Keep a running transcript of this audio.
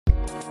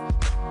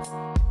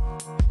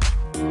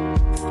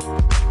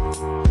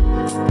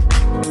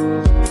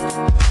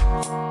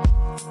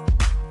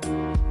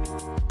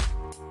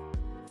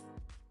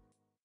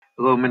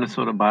Hello,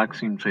 Minnesota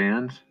boxing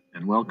fans,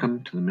 and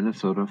welcome to the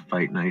Minnesota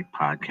Fight Night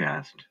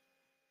podcast.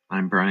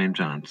 I'm Brian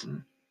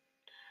Johnson.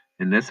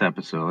 In this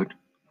episode,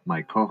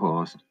 my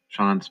co-host,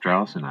 Sean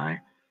Strauss, and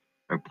I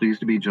are pleased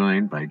to be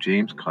joined by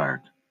James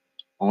Clark,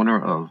 owner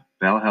of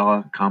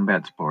Valhalla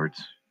Combat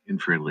Sports in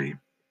Fridley.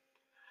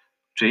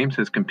 James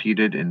has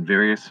competed in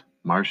various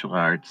martial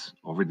arts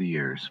over the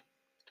years.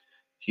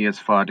 He has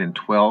fought in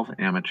 12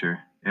 amateur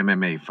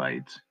MMA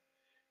fights.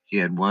 He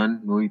had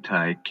one Muay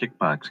Thai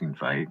kickboxing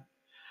fight,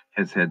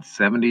 has had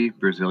 70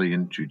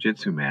 Brazilian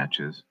Jiu-Jitsu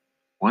matches,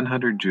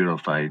 100 judo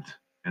fights,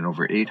 and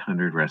over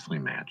 800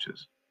 wrestling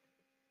matches.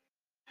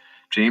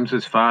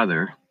 James's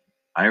father,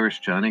 Irish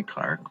Johnny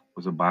Clark,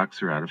 was a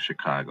boxer out of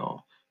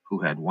Chicago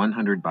who had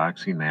 100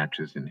 boxing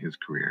matches in his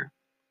career.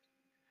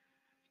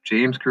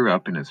 James grew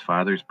up in his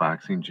father's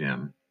boxing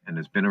gym and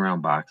has been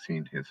around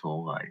boxing his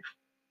whole life.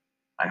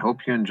 I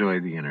hope you enjoy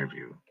the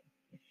interview.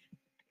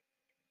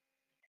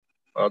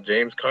 Well,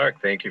 James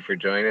Clark, thank you for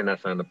joining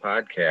us on the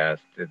podcast.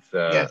 It's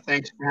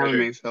thanks for having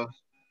me, Phil.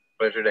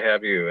 Pleasure to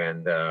have you.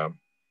 And I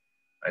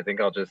think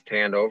I'll just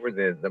hand over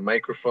the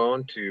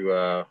microphone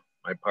to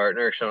my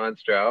partner, Sean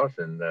Strauss,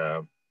 and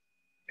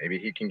maybe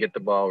he can get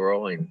the ball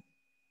rolling.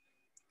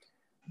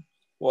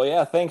 Well,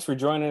 yeah, thanks for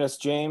joining us,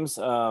 James.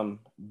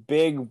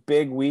 Big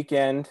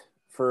weekend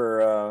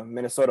for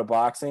Minnesota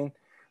boxing.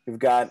 We've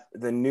got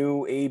the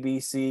new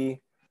ABC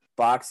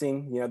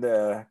Boxing,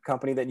 the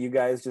company that you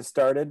guys just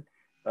started.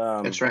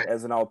 That's right.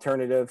 As an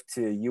alternative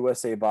to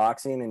USA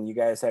Boxing, and you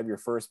guys have your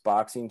first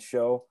boxing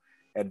show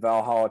at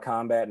Valhalla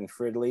Combat in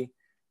Fridley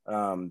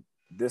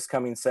this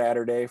coming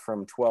Saturday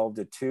from 12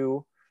 to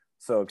 2.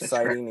 So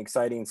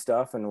exciting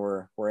stuff, and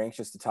we're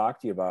anxious to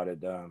talk to you about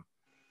it.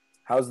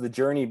 How's the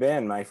journey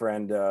been, my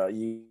friend?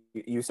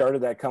 You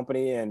started that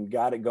company and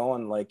got it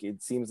going, like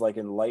it seems like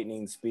in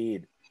lightning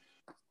speed.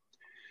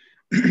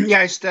 Yeah,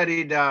 I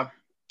studied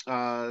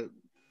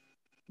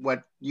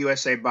what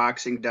USA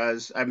Boxing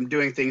does. I'm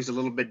doing things a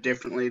little bit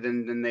differently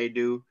than they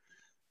do,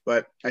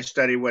 but I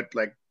studied what,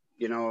 the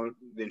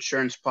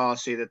insurance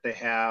policy that they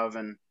have,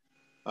 and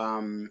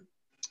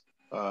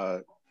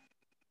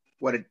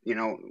what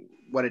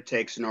it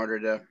takes in order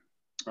to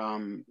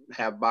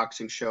have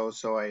boxing shows.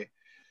 So I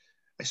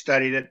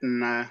studied it,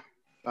 and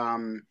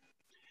I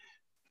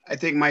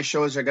think my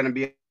shows are going to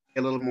be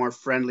a little more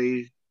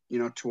friendly,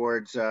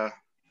 towards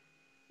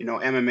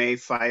MMA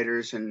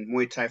fighters and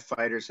Muay Thai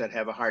fighters that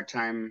have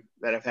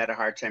had a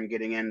hard time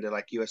getting into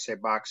like USA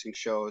Boxing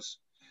shows.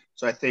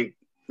 So I think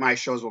my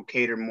shows will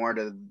cater more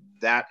to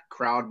that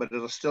crowd, but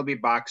it'll still be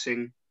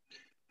boxing.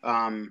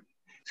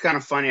 It's kind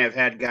of funny. I've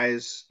had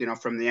guys,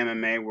 from the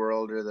MMA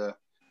world or the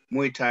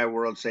Muay Thai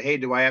world say, "Hey,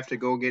 do I have to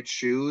go get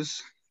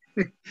shoes?"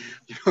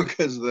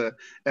 Because the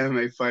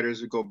MMA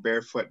fighters would go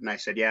barefoot, and I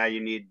said, "Yeah, you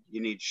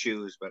need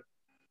shoes." But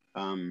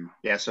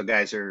so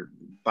guys are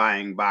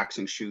buying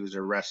boxing shoes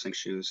or wrestling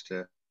shoes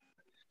to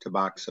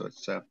box.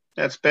 So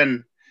it's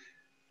been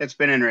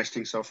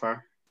interesting so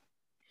far.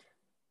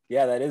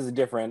 Yeah, that is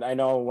different. I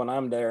know when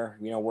I'm there,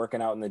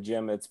 working out in the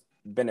gym, it's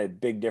been a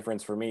big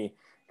difference for me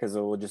because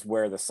we'll just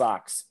wear the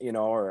socks,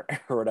 or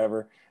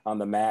whatever on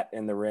the mat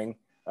in the ring.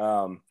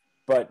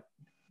 But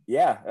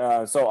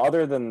yeah, so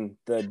other than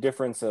the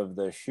difference of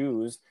the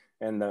shoes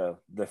and the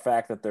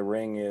fact that the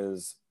ring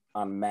is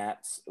on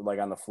mats, like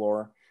on the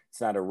floor, it's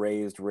not a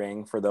raised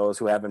ring for those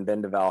who haven't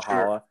been to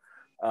Valhalla.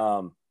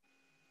 Sure.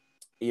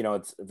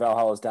 It's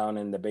Valhalla's down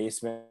in the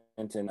basement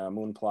in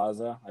Moon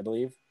Plaza, I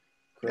believe.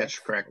 Correct? That's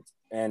correct.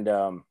 And,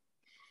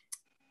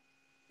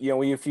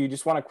 if you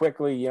just want to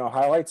quickly,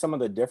 highlight some of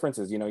the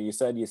differences, you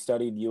said you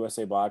studied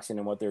USA Boxing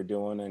and what they're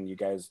doing, and you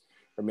guys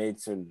are made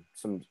some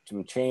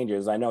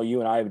changes. I know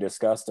you and I have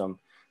discussed them.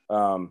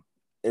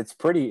 It's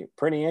pretty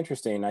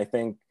interesting. I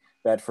think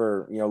that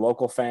for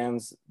local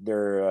fans,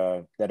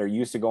 they're that are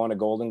used to going to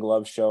Golden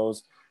Glove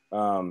shows,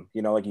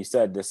 like you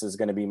said, this is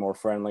going to be more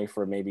friendly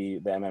for maybe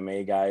the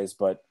MMA guys.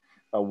 But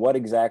what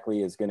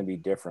exactly is going to be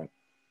different?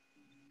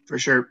 For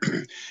sure,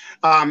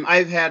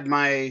 I've had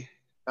my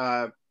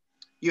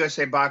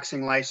USA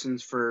Boxing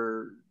license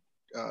for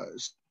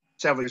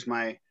several years.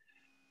 My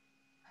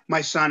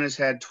son has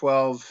had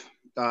 12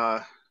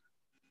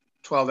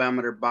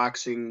 amateur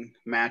boxing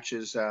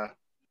matches.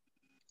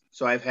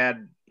 So I've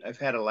had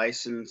a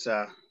license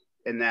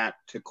in that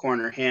to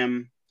corner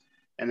him.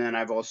 And then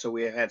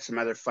we have had some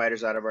other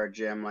fighters out of our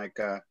gym, like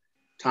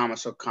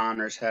Thomas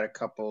O'Connor's had a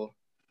couple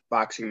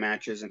boxing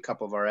matches, and a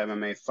couple of our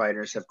MMA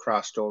fighters have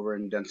crossed over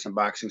and done some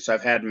boxing. So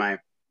I've had my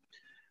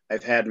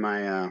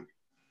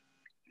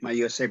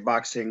USA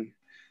Boxing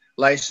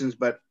license,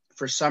 but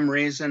for some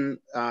reason,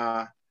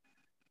 from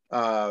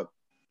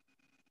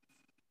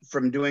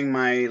doing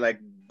my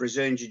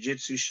Brazilian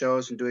Jiu-Jitsu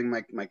shows and doing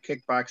my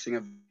kickboxing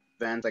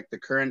events, the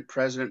current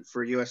president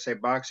for USA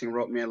Boxing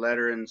wrote me a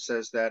letter and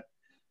says that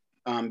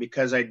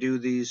because I do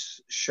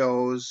these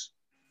shows,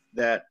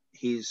 that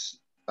he's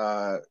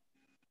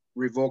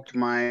revoked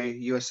my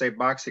USA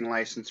Boxing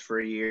license for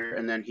a year,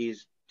 and then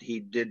he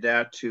did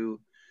that to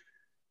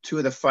two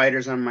of the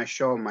fighters on my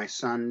show, my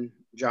son,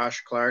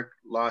 Josh Clark,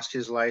 lost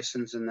his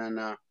license. And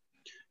then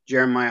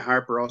Jeremiah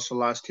Harper also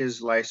lost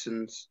his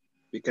license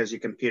because he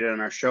competed on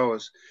our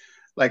shows.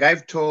 Like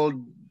I've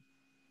told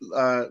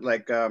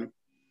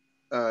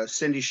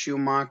Cindy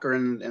Schumacher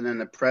and then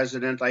the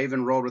president, I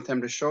even rode with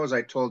him to shows.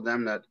 I told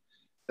them that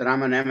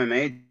I'm an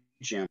MMA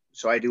gym.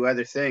 So I do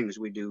other things.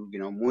 We do,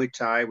 Muay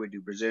Thai, we do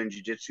Brazilian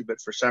Jiu-Jitsu,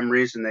 but for some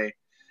reason they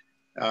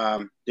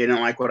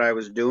didn't like what I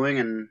was doing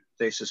and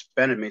they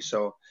suspended me.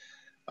 So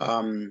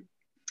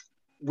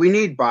we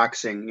need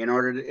boxing in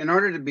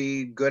order to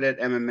be good at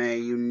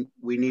MMA.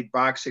 We need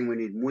boxing, we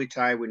need Muay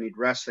Thai, we need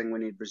wrestling, we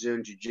need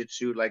Brazilian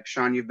Jiu-Jitsu. Like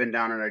Sean, you've been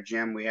down in our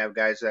gym. We have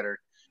guys that are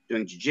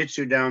doing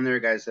Jiu-Jitsu down there,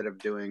 guys that are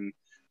doing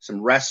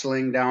some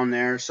wrestling down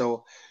there.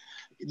 So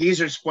these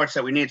are sports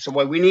that we need. So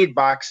we need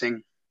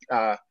boxing.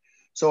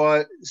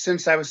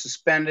 Since I was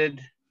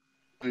suspended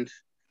and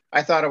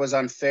I thought it was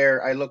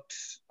unfair, I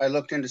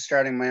looked into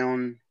starting my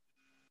own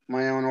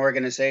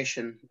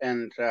organization.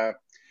 And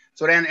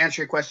so to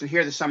answer your question,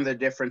 here are some of the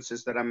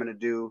differences that I'm going to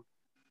do.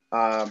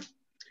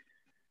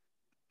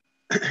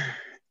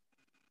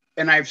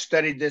 And I've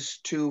studied this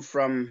too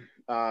from,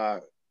 I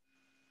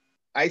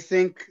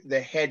think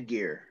the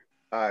headgear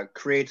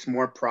creates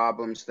more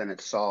problems than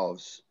it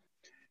solves.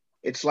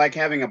 It's like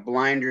having a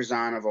blinders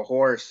on of a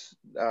horse.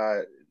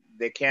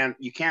 You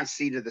can't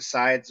see to the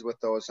sides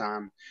with those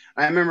on.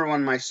 I remember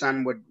when my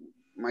son would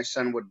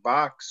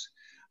box,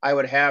 I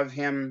would have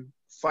him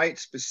fight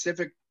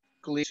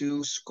specifically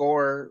to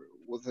score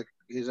with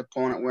his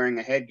opponent wearing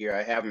a headgear.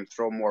 I have him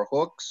throw more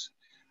hooks.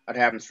 I'd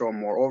have him throw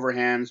more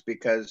overhands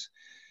because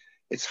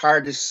it's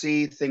hard to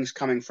see things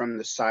coming from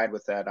the side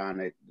with that on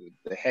it.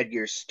 The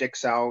headgear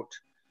sticks out,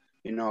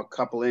 a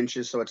couple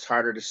inches, so it's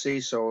harder to see.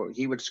 So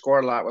he would score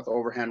a lot with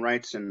overhand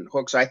rights and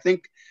hooks. I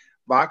think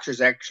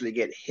boxers actually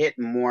get hit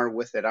more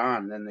with it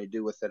on than they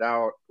do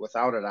without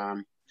it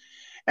on.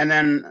 And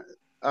then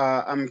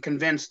I'm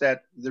convinced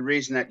that the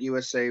reason that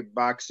USA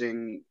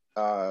Boxing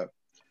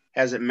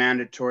has it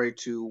mandatory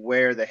to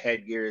wear the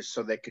headgear is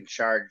so they can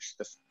charge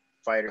the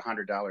fighter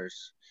 $100.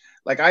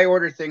 Like I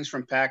order things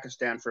from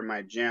Pakistan for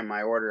my gym.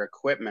 I order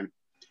equipment.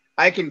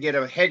 I can get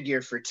a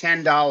headgear for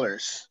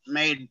 $10,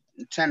 made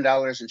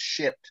 $10 and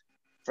shipped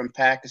from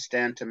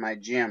Pakistan to my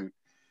gym.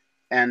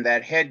 And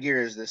that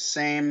headgear is the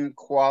same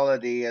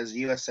quality as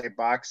USA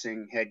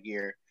Boxing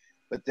headgear,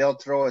 but they'll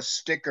throw a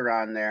sticker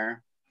on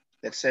there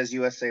that says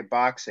USA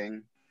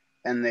Boxing,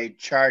 and they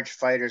charge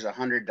fighters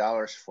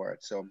 $100 for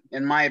it. So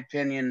in my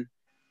opinion,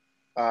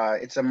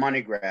 it's a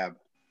money grab.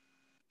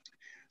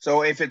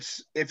 So if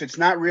it's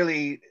not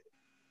really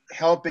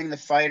helping the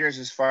fighters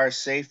as far as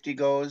safety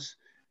goes,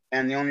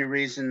 and the only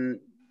reason,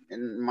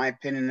 in my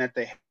opinion, that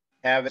they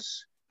have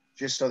is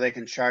just so they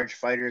can charge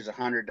fighters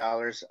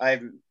 $100.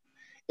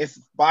 If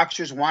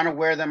boxers want to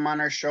wear them on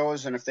our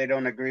shows, and if they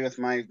don't agree with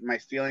my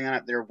feeling on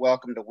it, they're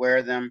welcome to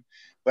wear them.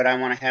 But I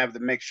want to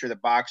make sure the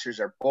boxers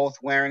are both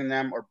wearing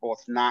them or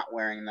both not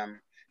wearing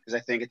them, because I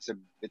think it's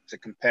a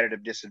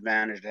competitive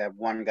disadvantage to have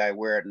one guy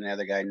wear it and the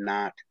other guy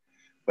not.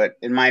 But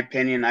in my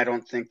opinion, I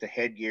don't think the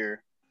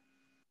headgear,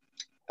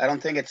 I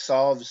don't think it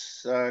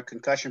solves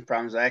concussion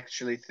problems. I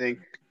actually think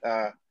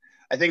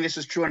this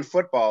is true in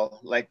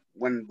football. Like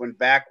when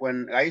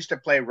I used to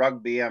play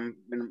rugby, I'm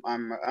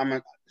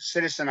a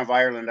citizen of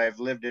Ireland. I've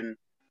lived in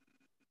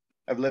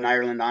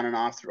Ireland on and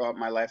off throughout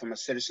my life. I'm a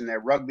citizen there.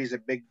 Rugby's a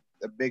big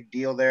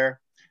deal there,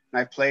 and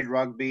I've played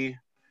rugby.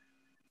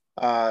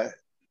 There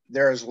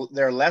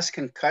are less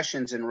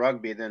concussions in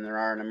rugby than there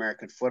are in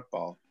American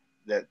football.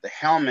 The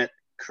helmet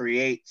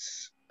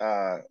creates.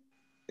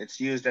 It's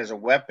used as a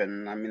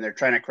weapon. I mean, they're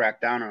trying to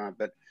crack down on it,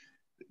 but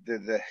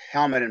the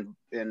helmet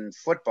in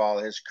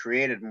football has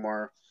created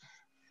more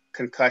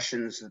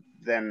concussions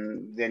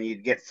than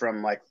you'd get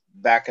from like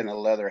back in the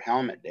leather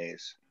helmet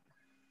days.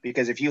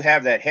 Because if you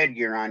have that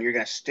headgear on, you're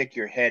going to stick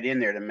your head in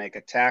there to make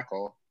a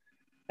tackle,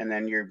 and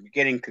then you're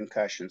getting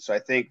concussions. So I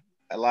think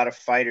a lot of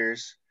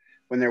fighters,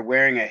 when they're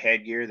wearing a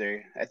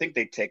headgear, I think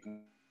they take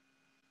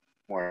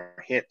more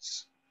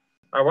hits.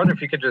 I wonder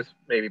if you could just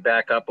maybe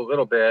back up a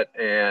little bit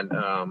and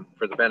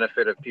for the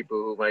benefit of people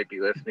who might be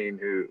listening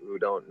who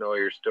don't know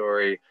your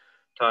story,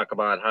 talk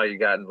about how you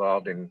got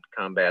involved in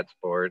combat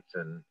sports.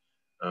 And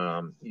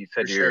you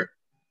said you're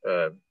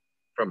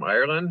from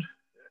Ireland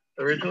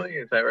originally,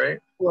 is that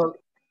right? Well,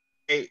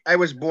 I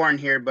was born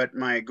here, but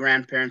my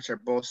grandparents are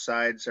both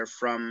sides are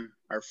from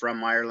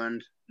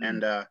Ireland.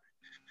 Mm-hmm. And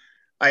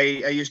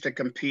I used to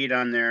compete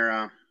on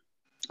their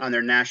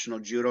national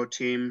judo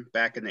team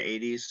back in the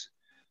 80s.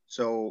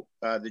 So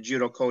the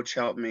judo coach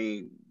helped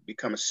me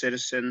become a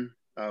citizen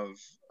of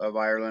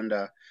Ireland.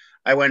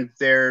 I went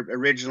there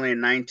originally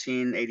in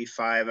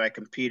 1985. I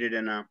competed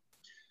in an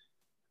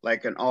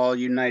all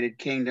United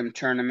Kingdom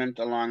tournament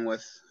along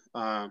with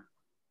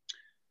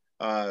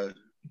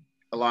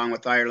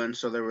Ireland.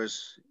 So there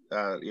was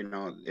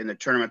in the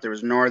tournament there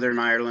was Northern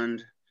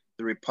Ireland,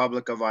 the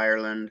Republic of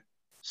Ireland,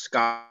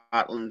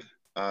 Scotland,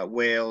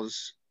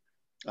 Wales,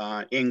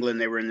 England.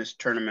 They were in this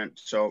tournament.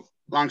 So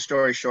long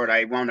story short,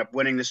 I wound up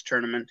winning this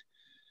tournament.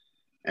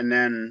 And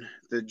then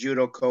the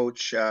judo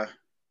coach,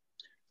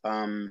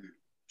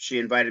 she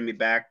invited me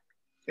back,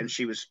 and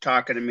she was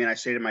talking to me, and I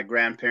say to my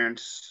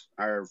grandparents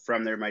are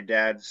from there. My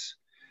dad's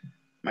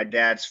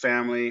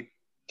family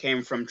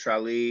came from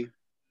Tralee.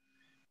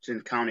 It's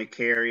in County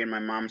Kerry, and my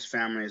mom's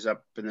family is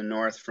up in the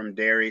north from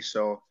Derry.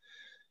 So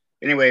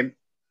anyway,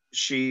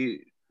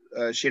 she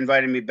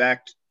invited me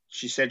back.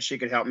 She said she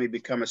could help me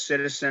become a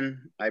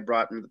citizen. I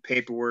brought the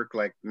paperwork,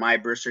 like my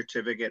birth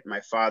certificate,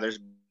 my father's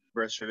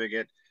birth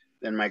certificate,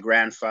 then my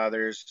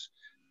grandfather's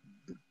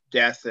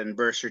death and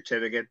birth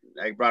certificate.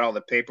 I brought all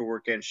the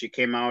paperwork in. She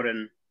came out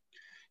in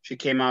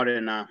 20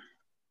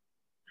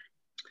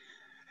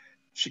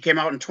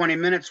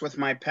 minutes with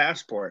my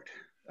passport.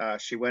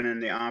 She went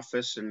in the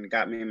office and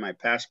got me my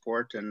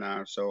passport,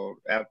 and so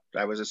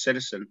I was a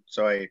citizen.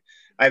 So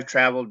I've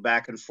traveled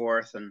back and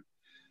forth, and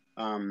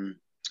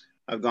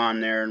I've gone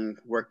there and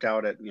worked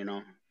out at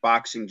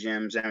boxing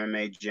gyms,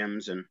 MMA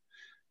gyms, and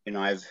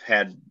I've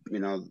had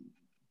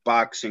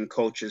boxing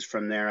coaches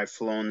from there. I've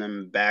flown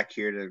them back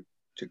here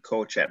to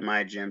coach at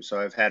my gym. So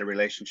I've had a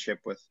relationship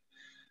with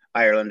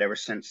Ireland ever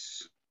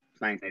since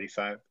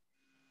 1985.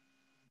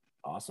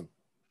 Awesome.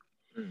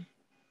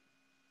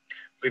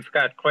 We've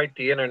got quite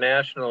the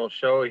international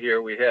show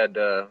here. We had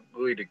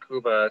Louis de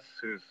Cubas,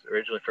 who's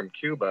originally from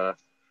Cuba,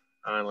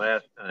 on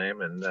last time,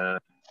 and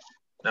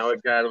now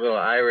we've got a little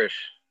Irish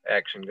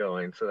action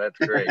going, so that's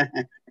great.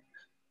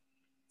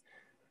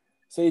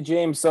 Say,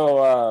 James,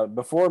 so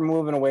before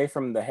moving away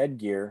from the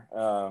headgear,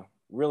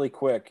 really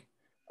quick,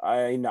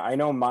 I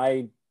know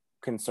my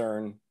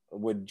concern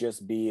would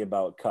just be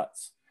about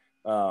cuts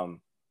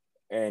and,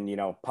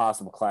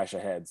 possible clash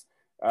of heads.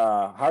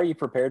 How are you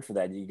prepared for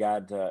that? You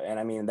got, and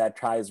I mean, that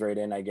ties right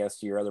in, I guess,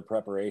 to your other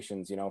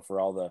preparations, for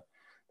all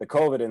the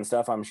COVID and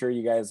stuff. I'm sure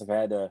you guys have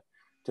had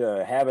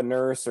to have a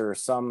nurse or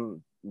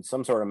some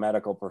sort of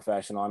medical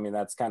professional. I mean,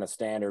 that's kind of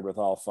standard with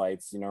all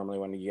fights. Normally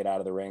when you get out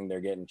of the ring, they're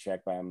getting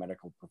checked by a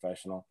medical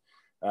professional.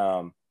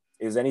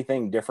 Is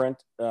anything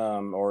different,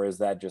 or is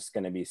that just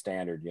going to be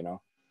standard,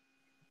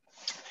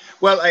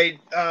 Well, I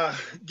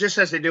just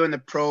as they do in the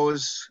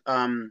pros,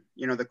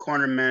 the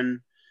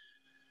cornermen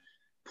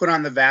put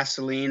on the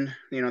Vaseline.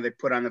 They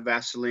put on the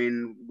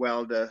Vaseline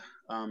well to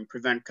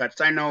prevent cuts.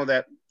 I know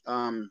that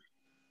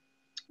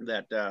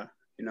the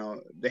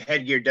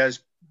headgear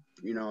does,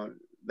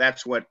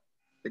 that's what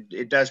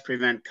it does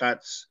prevent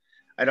cuts.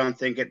 I don't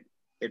think it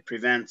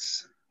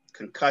prevents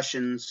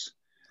concussions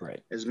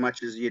right as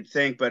much as you'd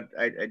think, but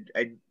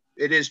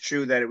it is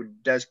true that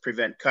it does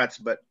prevent cuts.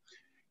 But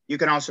you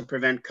can also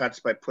prevent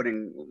cuts by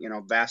putting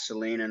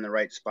Vaseline in the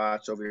right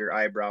spots over your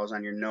eyebrows,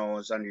 on your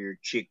nose, under your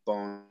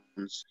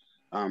cheekbones.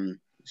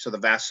 So the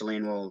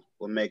Vaseline will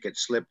make it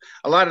slip.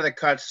 A lot of the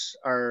cuts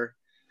are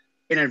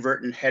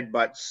inadvertent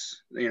headbutts.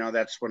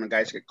 That's when the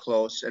guys get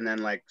close, and then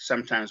like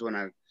sometimes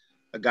when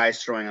a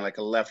guy's throwing like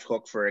a left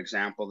hook, for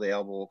example, the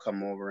elbow will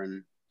come over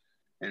and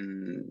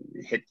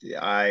hit the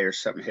eye or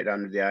something, hit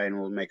under the eye, and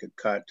will make a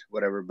cut,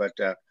 whatever. But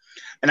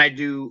and I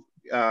do,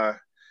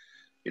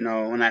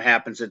 when that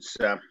happens, it's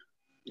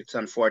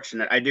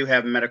unfortunate. I do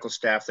have medical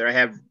staff there. I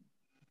have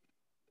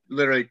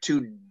literally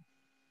 2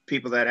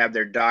 people that have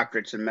their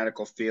doctorates in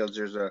medical fields.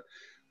 There's a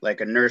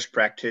nurse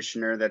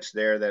practitioner that's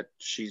there, that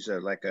she's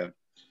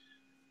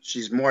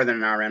she's more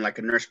than an RN, like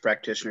a nurse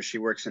practitioner. She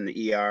works in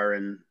the ER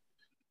and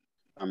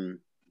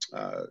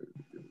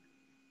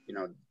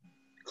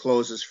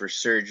closes for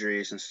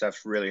surgeries and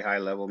stuff, really high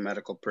level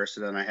medical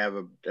person. And I have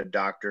a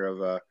doctor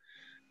of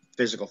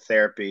physical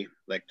therapy,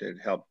 like to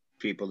help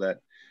people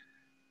that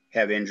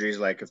have injuries,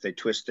 like if they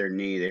twist their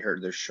knee, they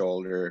hurt their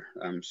shoulder.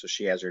 So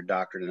she has her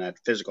doctorate in that,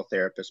 physical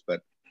therapist,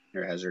 but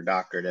has her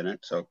doctorate in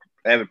it. So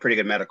I have a pretty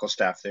good medical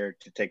staff there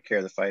to take care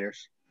of the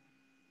fighters.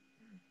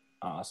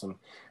 Awesome.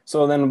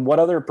 So then what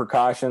other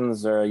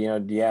precautions do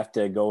you have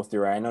to go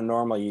through? I know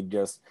normally you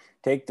just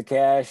take the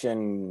cash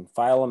and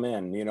file them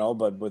in,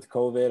 but with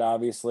COVID,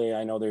 obviously,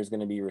 I know there's going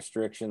to be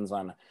restrictions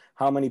on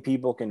how many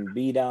people can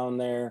be down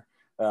there.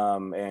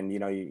 And you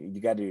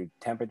got to do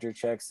temperature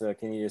checks.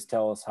 Can you just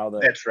tell us how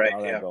That's right.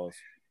 how that goes?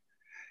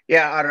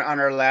 Yeah. On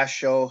our last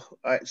show,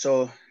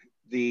 so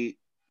the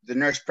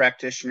nurse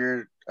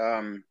practitioner,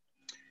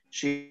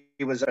 she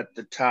was at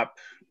the top.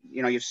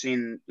 You've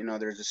seen,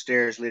 there's the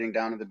stairs leading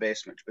down to the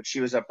basement, but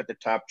she was up at the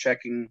top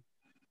checking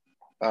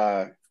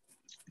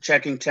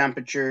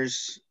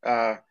temperatures,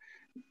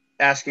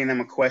 asking them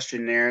a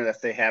questionnaire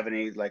if they have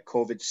any like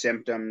COVID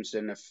symptoms.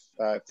 And if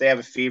they have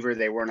a fever,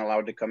 they weren't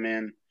allowed to come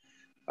in.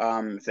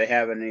 If they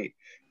have any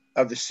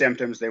of the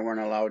symptoms, they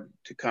weren't allowed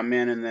to come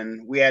in. And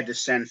then we had to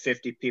send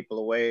 50 people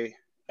away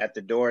at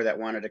the door that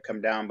wanted to come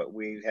down, but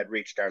we had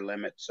reached our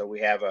limit. So we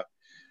have a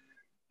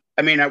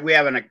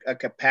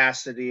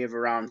capacity of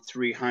around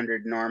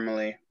 300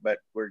 normally, but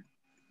with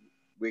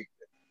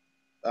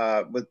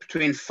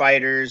between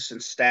fighters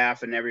and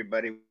staff and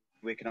everybody,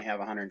 we can only have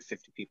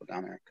 150 people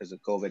down there because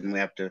of COVID, and we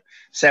have to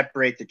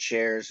separate the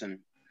chairs, and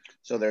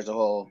so there's a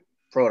whole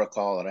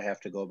protocol that I have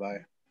to go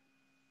by.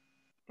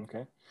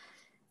 Okay.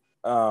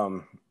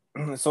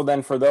 So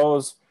then for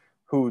those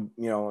who,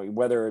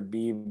 whether it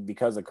be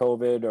because of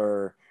COVID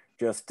or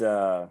just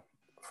for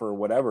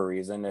whatever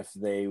reason, if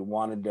they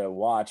wanted to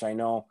watch. I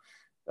know,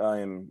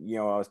 I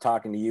was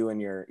talking to you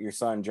and your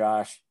son,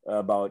 Josh,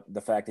 about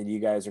the fact that you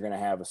guys are going to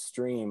have a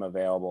stream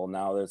available.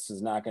 Now, this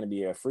is not going to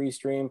be a free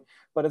stream,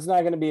 but it's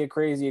not going to be a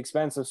crazy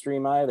expensive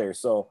stream either.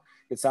 So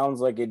it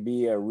sounds like it'd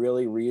be a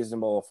really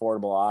reasonable,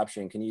 affordable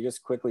option. Can you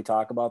just quickly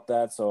talk about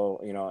that? So,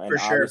 and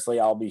obviously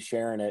I'll be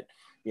sharing it,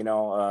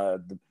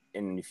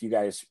 and if you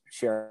guys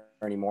share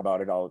any more about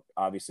it, I'll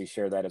obviously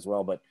share that as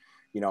well. But,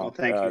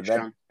 thank you,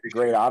 Sean.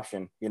 Great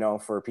option,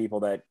 for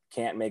people that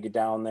can't make it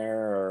down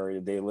there,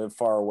 or they live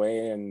far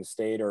away in the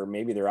state, or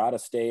maybe they're out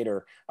of state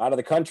or out of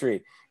the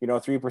country.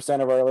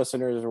 3% of our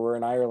listeners were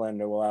in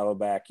Ireland a while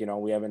back.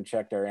 We haven't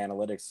checked our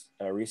analytics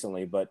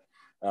recently, but,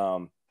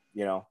 cool.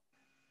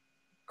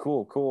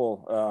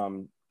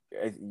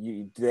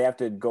 Do they have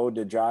to go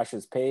to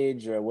Josh's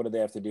page? What do they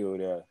have to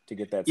do to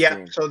get that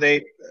stream?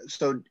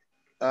 So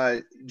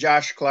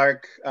Josh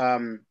Clark, I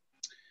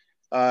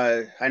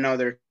know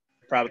there are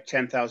probably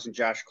 10,000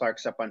 Josh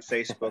Clarks up on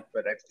Facebook,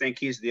 but I think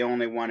he's the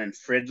only one in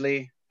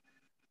Fridley.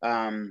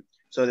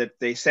 So that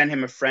they send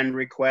him a friend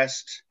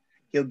request,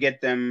 he'll get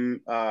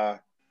them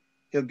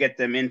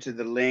into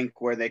the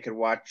link where they could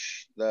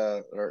watch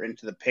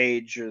into the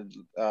page, or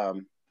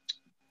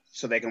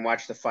so they can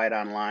watch the fight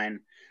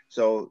online.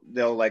 So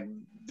they'll like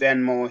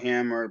Venmo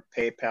him or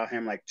PayPal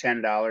him like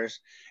 $10.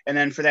 And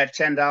then for that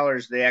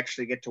 $10, they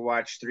actually get to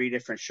watch 3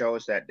 different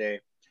shows that day.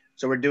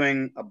 So we're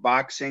doing a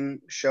boxing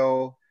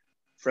show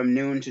from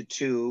noon to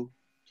 2.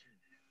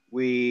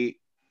 We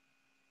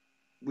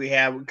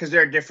have, because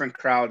there are different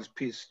crowds,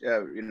 for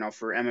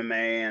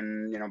MMA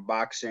and,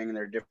 boxing,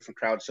 there are different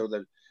crowds. So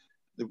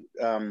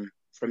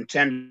from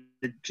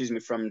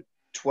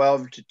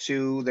 12 to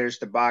 2, there's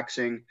the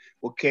boxing.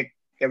 We'll kick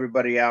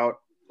everybody out,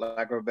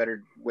 lack of a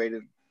better way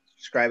to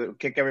describe it. We'll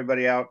kick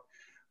everybody out,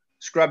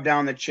 scrub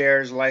down the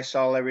chairs,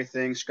 Lysol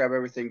everything, scrub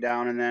everything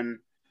down. And then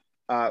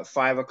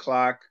 5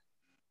 o'clock,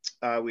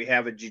 we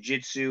have a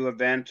jiu-jitsu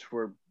event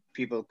where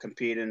people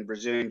compete in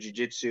Brazilian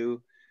jiu-jitsu.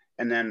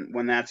 And then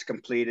when that's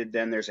completed,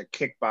 then there's a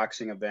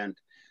kickboxing event.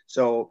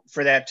 So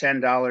for that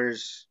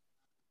 $10,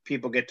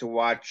 people get to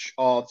watch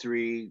all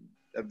 3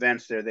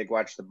 events there. They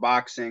watch the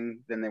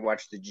boxing, then they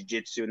watch the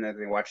jiu-jitsu, and then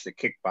they watch the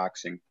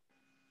kickboxing.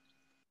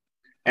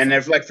 And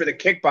there's like for the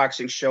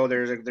kickboxing show,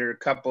 there are a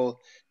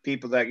couple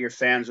people that your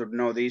fans would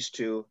know. These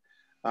two,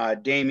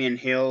 Damian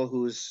Hill,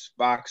 who's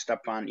boxed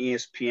up on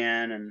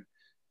ESPN and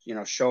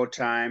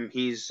Showtime.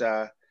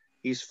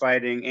 He's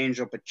fighting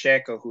Angel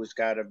Pacheco, who's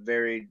got a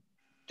very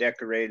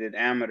decorated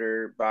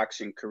amateur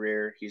boxing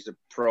career. He's a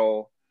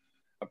pro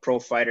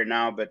fighter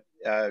now. But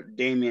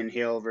Damian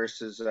Hill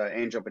versus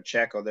Angel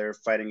Pacheco, they're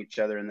fighting each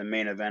other in the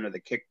main event of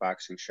the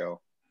kickboxing show.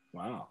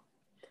 Wow,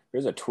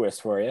 there's a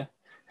twist for you.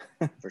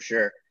 For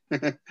sure.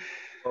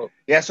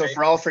 Yeah, so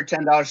for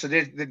 $10, so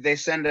they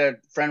send a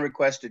friend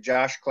request to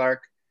Josh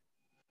Clark,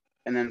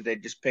 and then they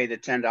just pay the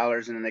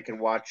 $10, and then they can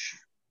watch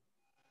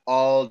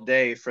all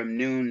day from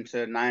noon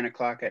to 9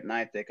 o'clock at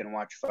night. They can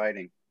watch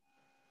fighting.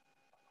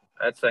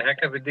 That's a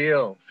heck of a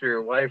deal if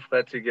your wife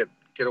lets you get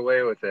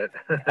away with it.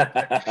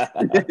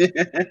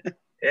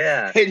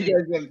 Yeah. Hey,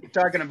 you guys are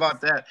talking about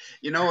that.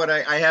 You know what?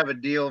 I have a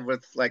deal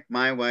with like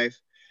my wife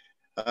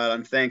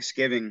on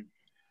Thanksgiving.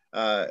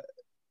 I'm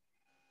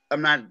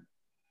not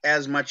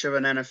as much of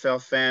an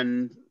NFL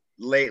fan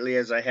lately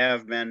as I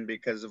have been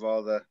because of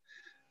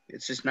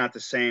it's just not the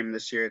same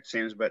this year, it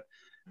seems. But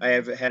I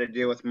have had a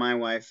deal with my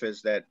wife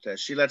is that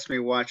she lets me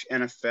watch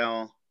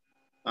NFL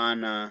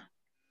on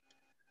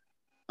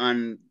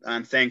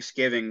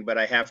Thanksgiving, but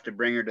I have to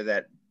bring her to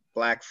that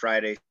Black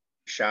Friday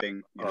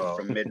shopping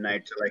from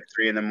midnight to like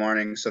 3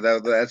 a.m. So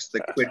that's the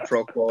quid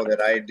pro quo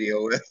that I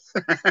deal with.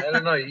 I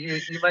don't know.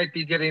 You might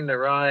be getting the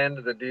raw end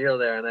of the deal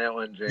there on that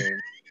one,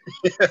 James.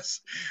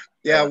 Yes.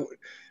 Yeah.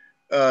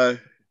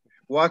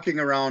 Walking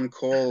around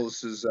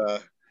Kohl's is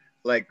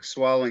like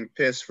swallowing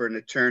piss for an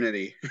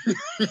eternity.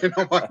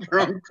 Walking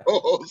around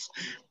Kohl's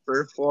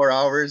for 4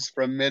 hours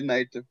from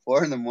midnight to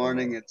 4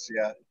 a.m. It's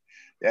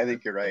I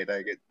think you're right.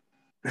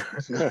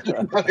 It's not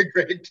a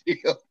great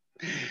deal.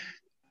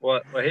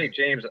 Well, hey,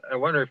 James, I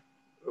wonder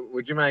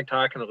would you mind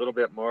talking a little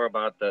bit more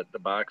about the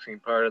boxing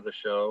part of the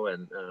show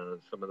and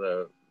some of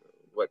the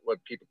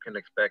what people can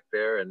expect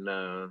there and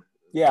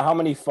how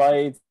many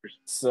fights,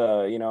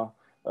 how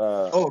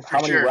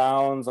many sure.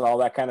 rounds, all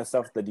that kind of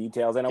stuff, the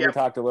details. I know we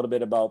talked a little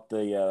bit about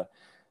the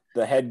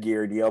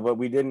headgear deal, but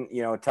we didn't,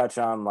 touch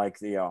on like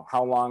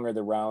how long are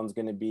the rounds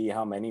going to be,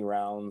 how many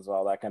rounds,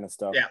 all that kind of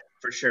stuff. Yeah,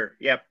 for sure.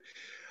 Yep.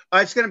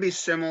 It's going to be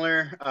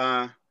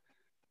similar.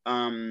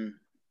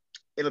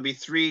 It'll be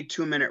 3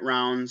 2-minute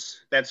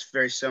rounds. That's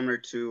very similar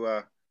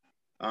to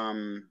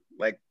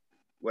like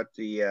what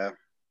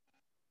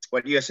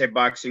USA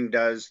Boxing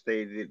does.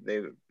 They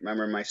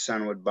remember my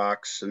son would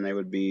box, and they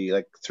would be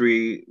like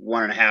 3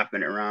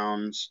 1.5-minute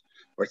rounds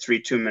or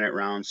 3 2-minute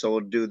rounds. So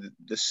we'll do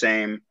the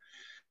same.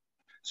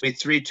 So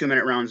 3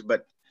 2-minute rounds,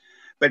 but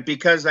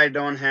because I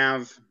don't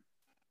have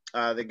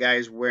the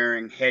guys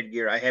wearing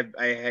headgear.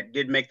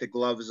 Did make the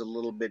gloves a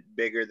little bit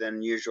bigger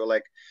than usual.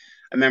 Like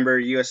I remember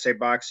USA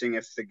Boxing,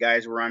 if the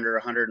guys were under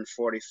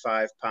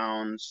 145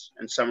 pounds,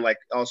 and some like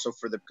also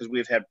because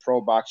we've had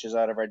pro boxers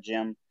out of our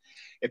gym,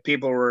 if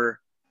people were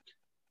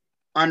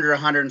under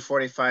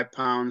 145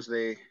 pounds,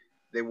 they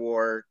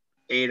wore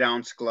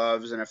 8-ounce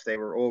gloves, and if they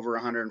were over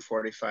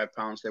 145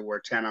 pounds, they wore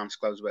 10-ounce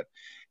gloves. But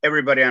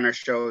everybody on our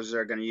shows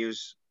are going to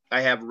use.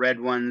 I have red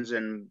ones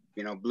and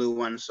blue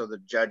ones, so the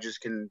judges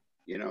can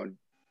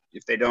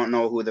if they don't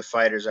know who the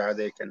fighters are,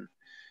 they can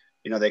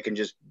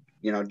just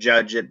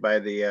judge it by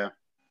the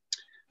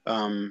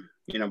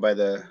by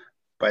the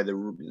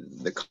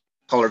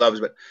color gloves.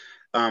 But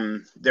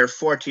they're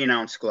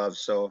 14-ounce gloves,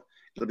 so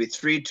it'll be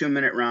 3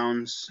 2-minute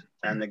rounds,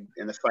 and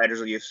the fighters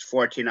will use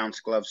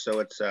 14-ounce gloves. So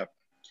it's they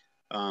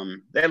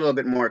have a little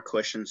bit more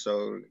cushion,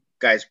 so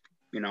guys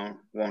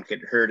won't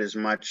get hurt as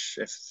much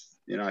if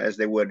as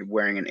they would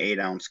wearing an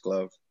 8-ounce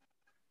glove.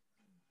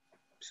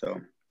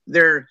 So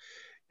they're,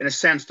 in a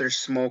sense, they're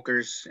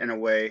smokers in a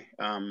way.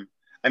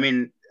 I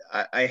mean,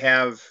 I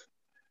have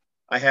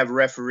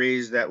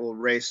referees that will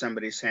raise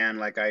somebody's hand.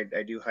 Like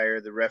I do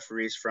hire the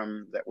referees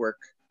that work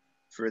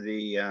for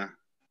the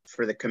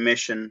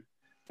commission,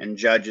 and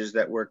judges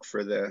that work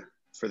for the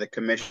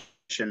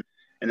commission.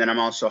 And then I'm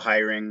also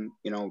hiring,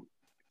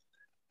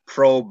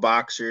 pro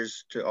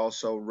boxers to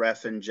also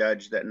ref and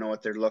judge that know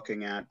what they're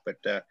looking at. But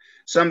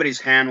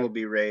somebody's hand will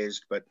be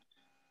raised, but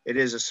it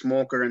is a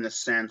smoker in the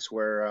sense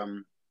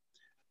where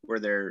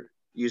they're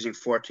using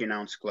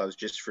 14-ounce gloves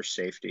just for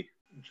safety.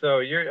 So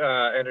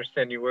I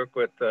understand you work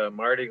with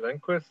Marty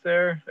Lindquist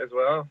there as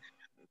well.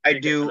 I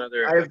do.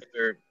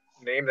 Another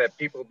name that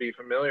people will be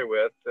familiar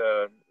with.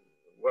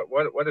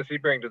 What does he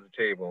bring to the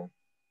table?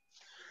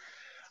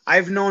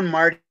 I've known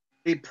Marty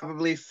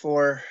probably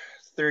for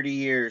 30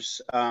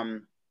 years.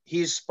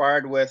 He's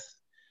sparred with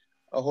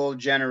a whole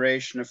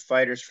generation of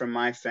fighters from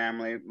my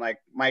family. Like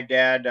my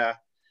dad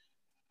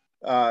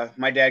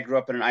grew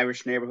up in an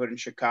Irish neighborhood in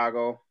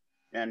Chicago,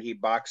 and he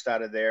boxed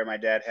out of there. My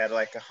dad had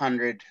like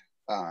 100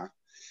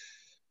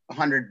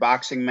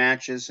 boxing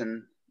matches,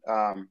 and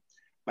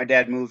my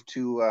dad moved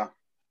to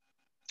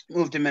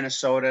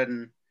Minnesota,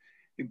 and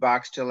he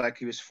boxed till like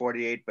he was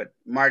 48. But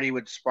Marty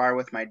would spar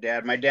with my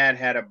dad. My dad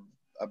had a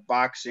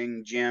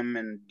boxing gym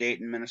in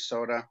Dayton,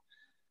 Minnesota,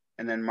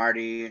 and then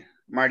Marty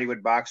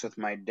would box with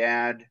my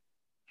dad,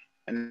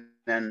 and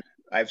then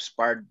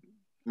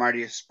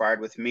Marty has sparred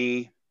with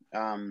me,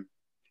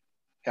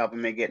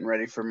 helping me getting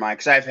ready for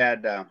because I've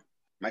had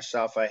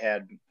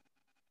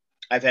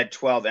I've had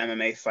 12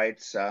 MMA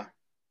fights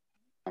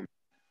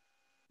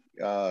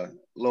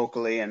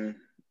locally, and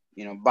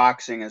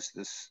boxing is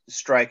this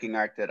striking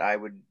art that I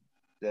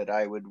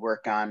would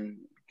work on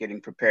getting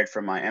prepared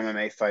for my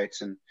MMA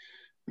fights, and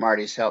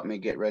Marty's helped me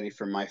get ready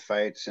for my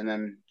fights. And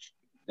then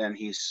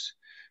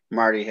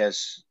Marty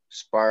has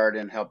sparred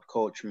and helped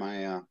coach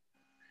my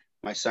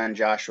son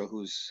Joshua,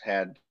 who's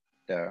had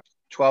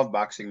 12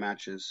 boxing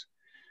matches.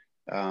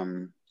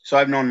 So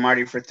I've known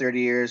Marty for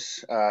 30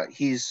 years.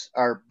 He's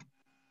our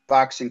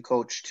boxing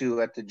coach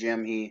too at the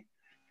gym. He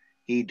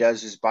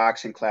does his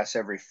boxing class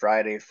every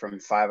Friday from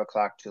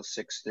 5:00 till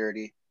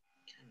 6:30,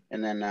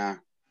 and then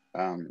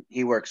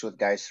he works with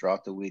guys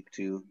throughout the week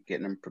too,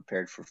 getting them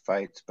prepared for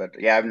fights. But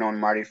yeah, I've known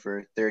Marty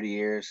for 30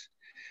 years.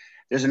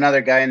 There's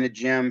another guy in the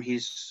gym.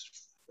 He's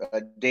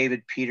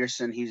David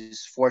Peterson.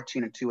 He's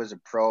 14-2 as a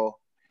pro.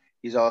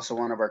 He's also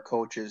one of our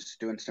coaches,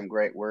 doing some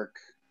great work.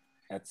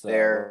 That's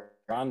there.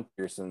 Ron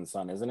Pearson's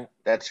son, isn't it?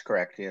 That's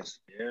correct. Yes.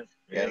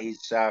 Yeah.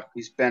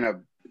 He's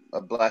been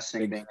a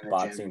blessing. Big being in the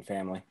boxing gym.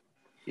 family.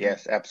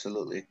 Yes,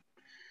 absolutely.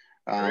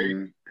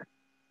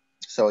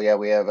 So yeah,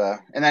 we have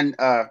and then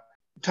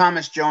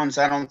Thomas Jones.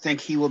 I don't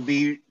think he will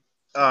be.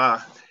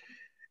 I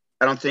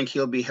don't think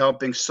he'll be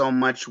helping so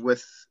much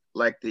with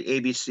like the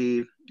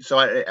ABC. So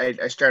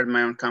I started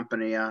my own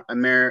company,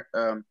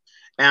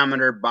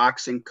 amateur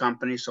boxing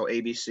company. So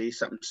ABC,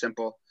 something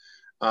simple.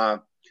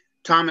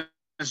 Thomas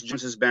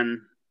Jones has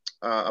been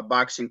a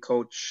boxing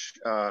coach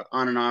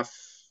on and off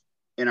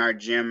in our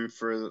gym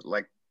for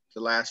like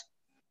the last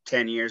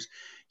 10 years.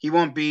 He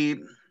won't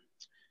be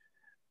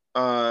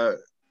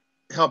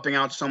helping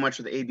out so much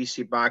with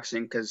ABC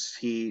boxing because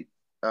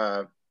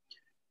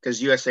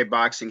USA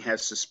Boxing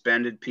has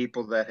suspended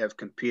people that have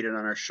competed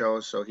on our show,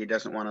 so he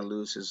doesn't want to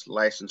lose his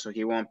license. So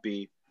he won't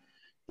be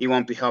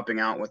helping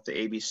out with the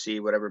ABC,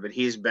 whatever. But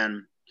he's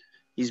been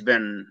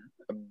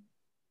a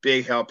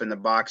big help in the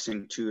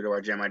boxing too to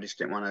our gym. I just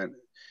didn't want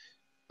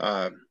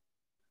to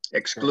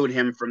exclude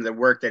him from the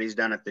work that he's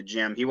done at the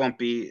gym. He won't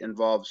be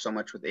involved so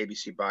much with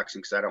ABC boxing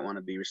because I don't want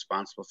to be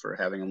responsible for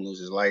having him lose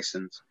his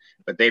license.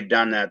 But they've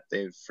done that.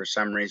 For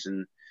some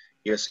reason,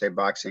 USA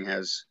Boxing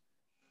has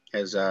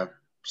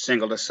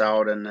singled us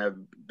out and have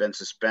been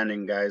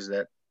suspending guys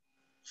that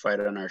fight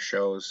on our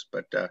shows.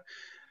 But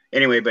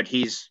anyway, but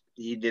he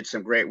did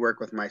some great work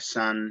with my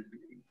son.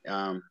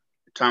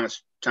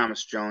 Thomas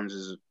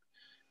Jones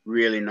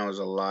really knows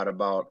a lot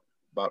about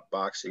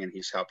boxing, and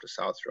he's helped us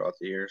out throughout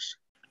the years.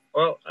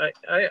 Well,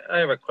 I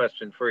have a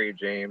question for you,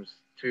 James,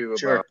 too,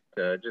 Sure.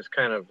 just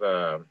kind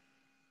of,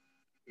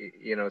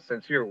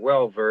 since you're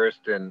well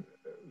versed in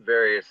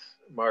various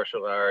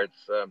martial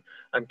arts,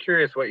 I'm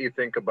curious what you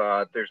think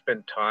about. There's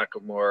been talk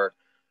of more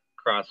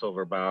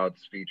crossover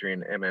bouts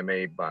featuring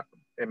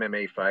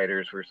MMA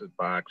fighters versus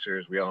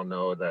boxers. We all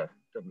know the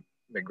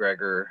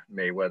McGregor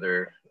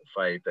Mayweather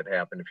fight that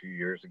happened a few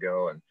years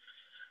ago, and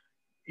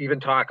even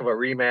talk of a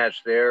rematch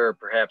there, or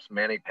perhaps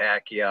Manny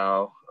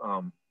Pacquiao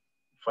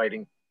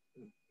fighting,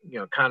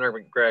 Conor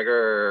McGregor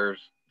or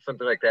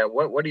something like that.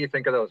 What do you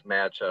think of those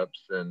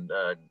matchups? And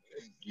do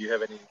you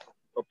have any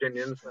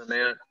opinions on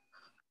that?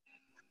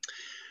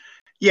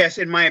 Yes,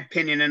 in my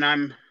opinion, and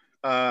I'm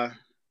a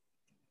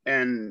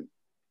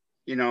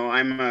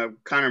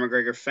Conor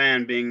McGregor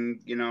fan, being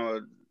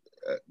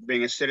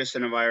a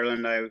citizen of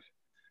Ireland.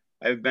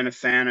 I've been a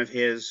fan of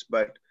his,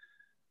 but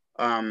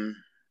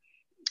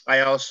I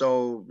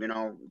also,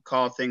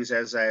 call things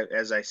as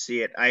I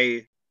see it.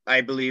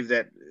 I believe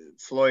that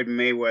Floyd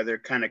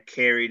Mayweather kind of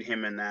carried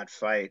him in that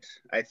fight.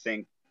 I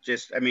think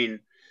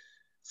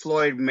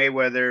Floyd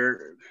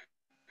Mayweather,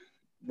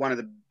 one of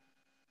the,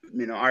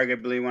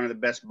 arguably one of the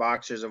best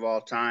boxers of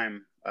all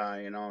time.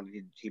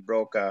 He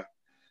broke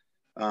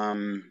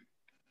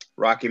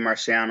Rocky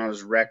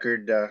Marciano's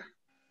record.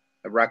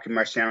 Rocky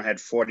Marciano had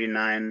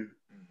 49.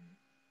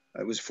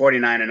 It was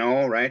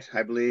 49-0, right?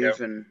 I believe. Yep.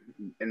 And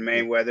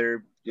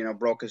Mayweather,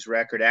 broke his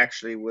record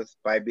actually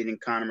by beating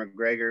Conor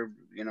McGregor,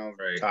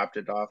 right. Topped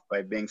it off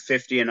by being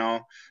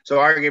 50-0. So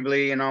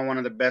arguably, one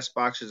of the best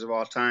boxers of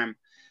all time.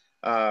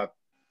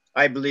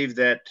 I believe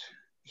that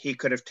he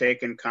could have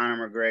taken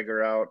Conor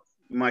McGregor out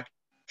much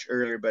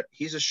earlier, but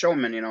he's a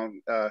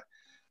showman,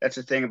 that's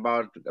the thing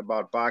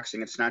about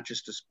boxing. It's not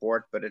just a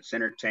sport, but it's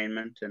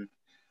entertainment. And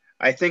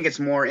I think it's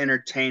more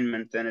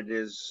entertainment than it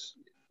is,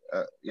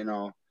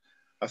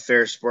 a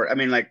fair sport. I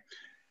mean, like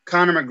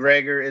Conor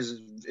McGregor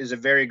is a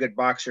very good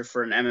boxer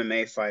for an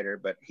MMA fighter,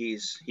 but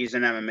he's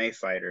an MMA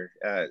fighter.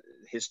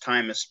 His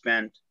time is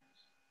spent,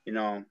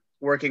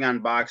 working on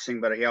boxing,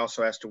 but he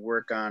also has to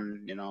work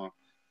on,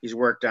 he's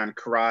worked on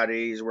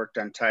karate, he's worked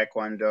on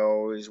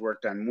taekwondo, he's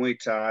worked on Muay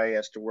Thai, he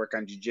has to work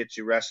on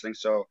jiu-jitsu, wrestling.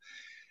 So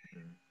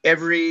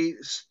every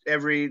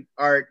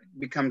art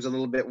becomes a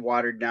little bit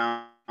watered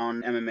down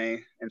on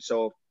MMA, and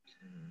so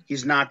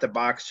he's not the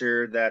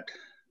boxer that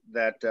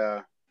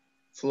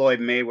Floyd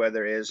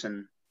Mayweather is.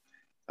 And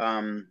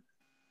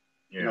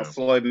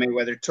Floyd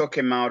Mayweather took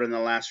him out in the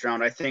last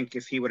round. I think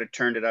if he would have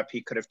turned it up,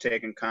 he could have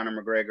taken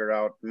Conor McGregor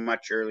out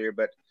much earlier,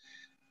 but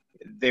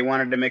they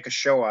wanted to make a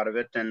show out of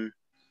it.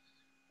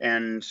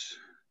 And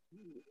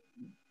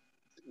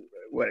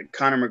what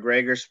Conor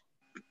McGregor's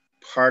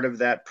part of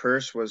that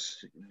purse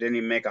was, didn't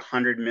he make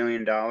 $100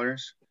 million?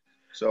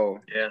 So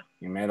yeah,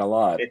 he made a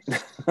lot.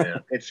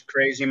 It's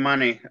crazy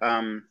money.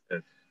 But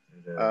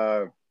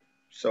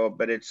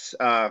it's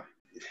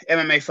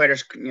MMA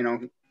fighters,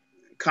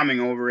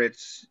 coming over. It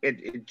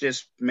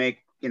just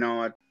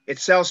it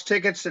sells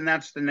tickets, and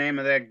that's the name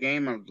of that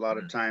game. A lot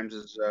of times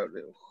is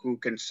who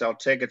can sell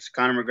tickets.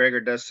 Conor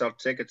McGregor does sell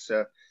tickets.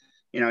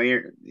 He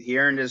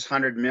earned his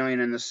 $100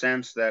 million in the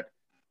sense that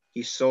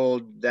he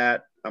sold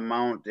that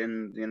amount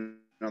in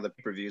the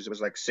pay-per-views. It was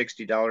like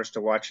 $60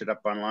 to watch it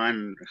up online.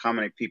 And how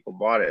many people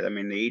bought it? I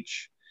mean,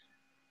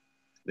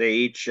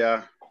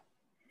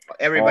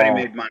 everybody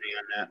made money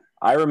on that.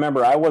 I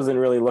remember I wasn't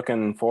really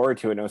looking forward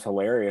to it. And it was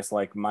hilarious.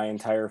 Like my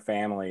entire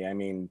family,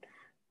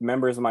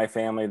 members of my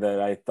family that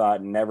I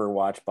thought never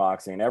watched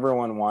boxing,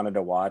 everyone wanted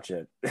to watch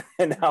it.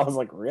 And I was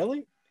like,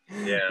 really?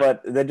 Yeah.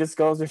 But that just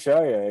goes to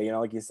show you,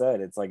 like you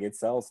said, it's like it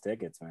sells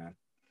tickets, man.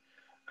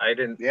 I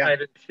didn't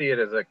see it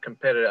as a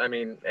competitive.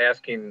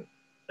 Asking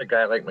a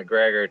guy like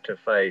McGregor to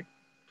fight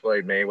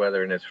Floyd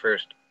Mayweather in his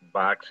first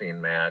boxing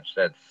match,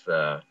 that's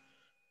a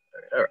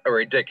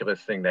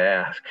ridiculous thing to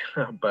ask.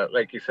 But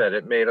like you said,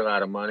 it made a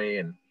lot of money,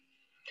 and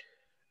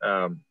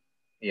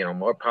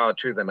more power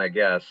to them, I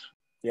guess.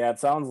 Yeah, it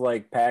sounds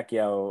like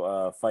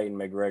Pacquiao fighting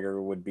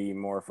McGregor would be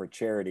more for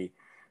charity.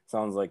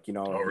 Sounds like,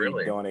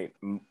 really? Donate.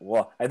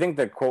 Well, I think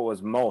the quote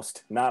was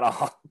most, not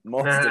all,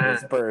 most of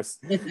his purse.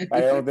 I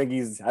don't think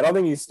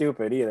he's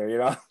stupid either.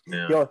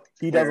 Yeah.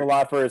 He does a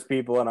lot for his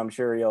people, and I'm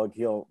sure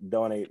he'll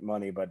donate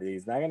money, but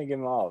he's not going to give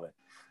him all of it.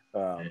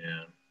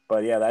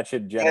 But yeah, that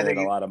should generate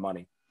a lot of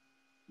money.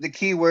 The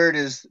key word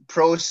is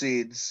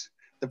proceeds.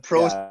 The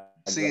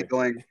proceeds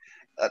going.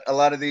 A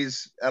lot of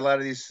these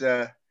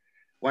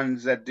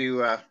ones that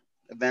do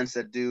events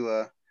that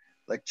do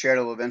like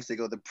charitable events, they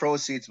go, the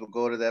proceeds will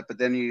go to that. But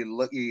then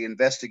you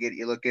investigate,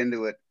 you look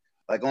into it,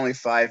 like only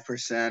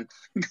 5%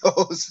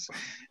 goes.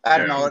 I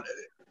don't know.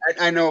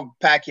 I know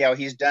Pacquiao.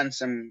 He's done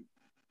some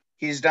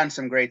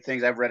great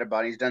things. I've read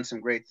about it. He's done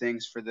some great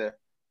things for the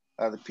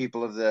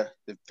people of the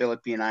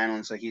Philippine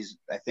Islands. Like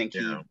I think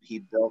he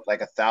built like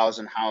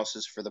 1,000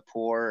 houses for the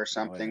poor or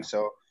something. Oh, yeah.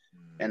 So,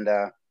 and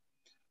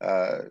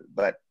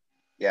but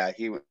yeah,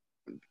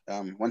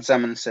 when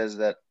someone says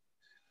that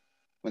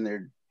when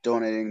they're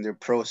donating their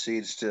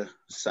proceeds to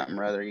something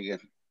rather, you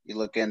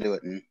look into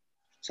it, and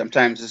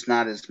sometimes it's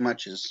not as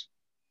much as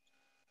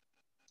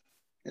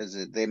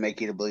they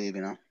make you to believe,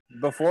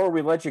 before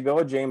we let you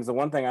go, James, the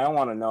one thing I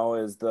want to know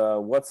is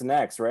what's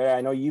next, right?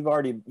 I know you've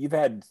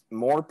had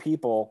more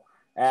people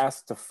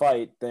asked to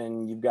fight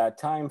than you've got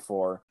time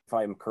for. If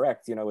I'm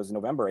correct, it was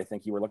November. I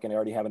think you were looking at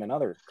already having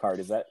another card.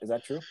 Is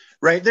that true?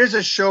 Right. There's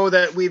a show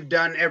that we've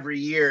done every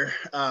year.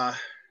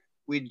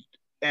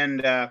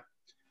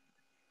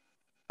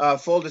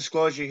 Full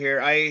disclosure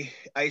here,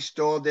 I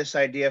stole this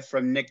idea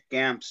from Nick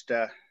Gamst.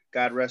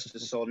 God rest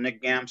his soul.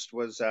 Nick Gamst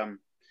was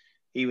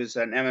he was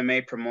an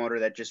MMA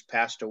promoter that just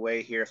passed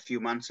away here a few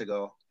months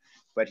ago,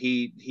 but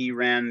he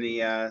ran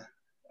the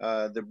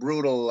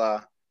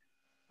brutal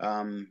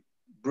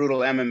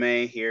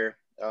MMA here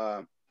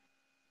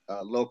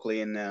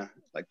locally in the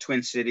like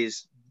Twin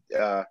Cities,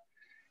 and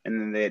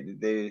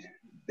then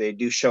they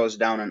do shows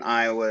down in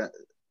Iowa.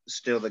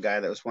 Still, the guy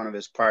that was one of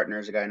his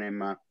partners, a guy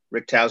named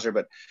Rick Towser,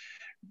 but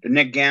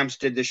Nick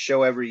Gamst did this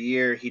show every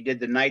year. He did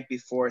the night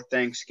before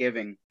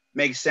Thanksgiving.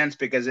 Makes sense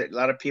because a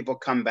lot of people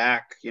come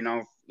back,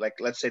 like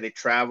let's say they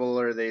travel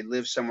or they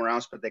live somewhere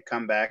else, but they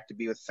come back to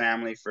be with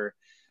family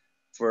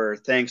for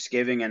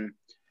Thanksgiving. And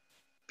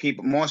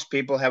most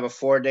people have a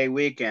 4-day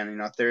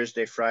weekend,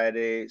 Thursday,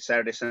 Friday,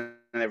 Saturday, Sunday,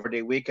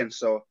 4-day weekend.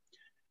 So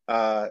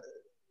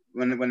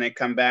when they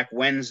come back the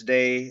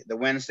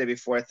Wednesday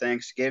before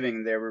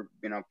Thanksgiving, there were,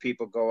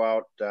 people go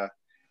out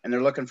and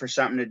they're looking for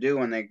something to do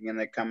when they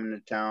come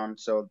into town.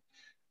 So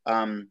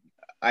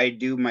I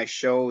do my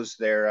shows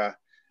there.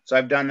 So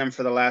I've done them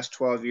for the last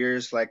 12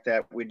 years like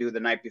that. We do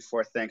the night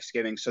before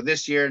Thanksgiving. So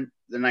this year,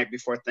 the night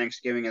before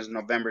Thanksgiving is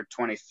November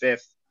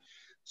 25th.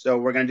 So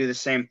we're going to do the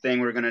same thing.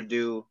 We're going to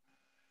do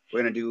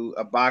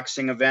a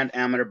boxing event,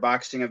 amateur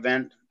boxing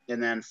event,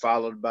 and then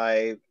followed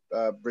by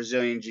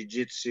Brazilian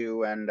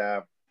Jiu-Jitsu and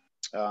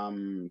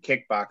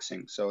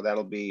kickboxing. So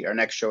that'll be our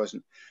next show is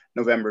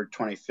November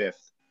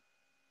 25th.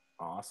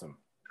 Awesome.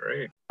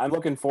 Great. I'm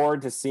looking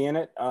forward to seeing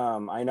it.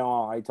 I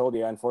know I told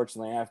you,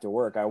 unfortunately, after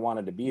work, I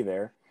wanted to be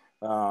there.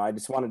 I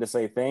just wanted to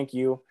say thank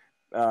you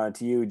to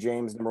you,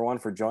 James, number one,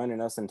 for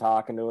joining us and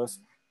talking to us,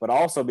 but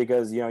also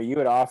because, you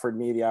had offered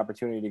me the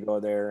opportunity to go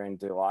there and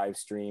to live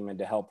stream and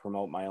to help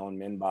promote my own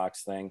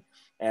Minbox thing.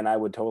 And I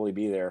would totally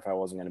be there if I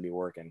wasn't going to be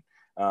working.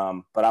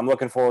 But I'm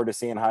looking forward to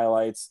seeing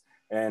highlights.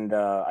 And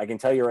I can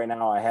tell you right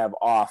now, I have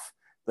off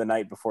the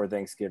night before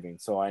Thanksgiving,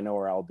 so I know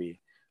where I'll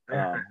be.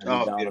 Down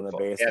in the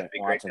basement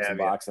watching some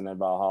boxing in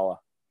Valhalla.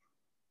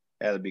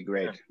 Yeah, that'd be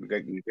great. Yeah.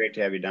 Great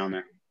to have you down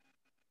there.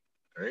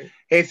 Great.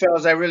 Hey,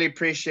 fellas, I really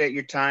appreciate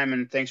your time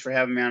and thanks for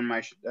having me on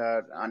my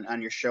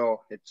on your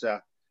show. It's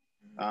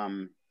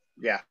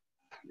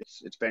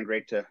it's been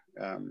great to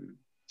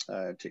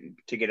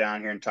get on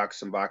here and talk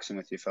some boxing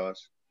with you,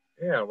 fellas.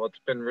 Yeah, well, it's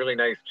been really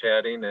nice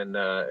chatting, and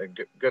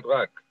good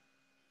luck.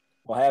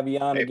 We'll have you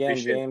on again,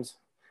 James.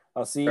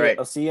 I'll see you. Right.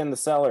 I'll see you in the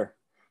cellar.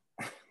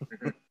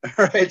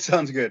 All right,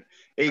 sounds good.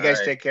 Hey, you guys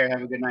take care.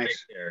 Have a good night.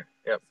 Take care.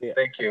 Yep.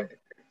 Thank you.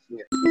 See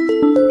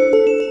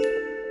ya.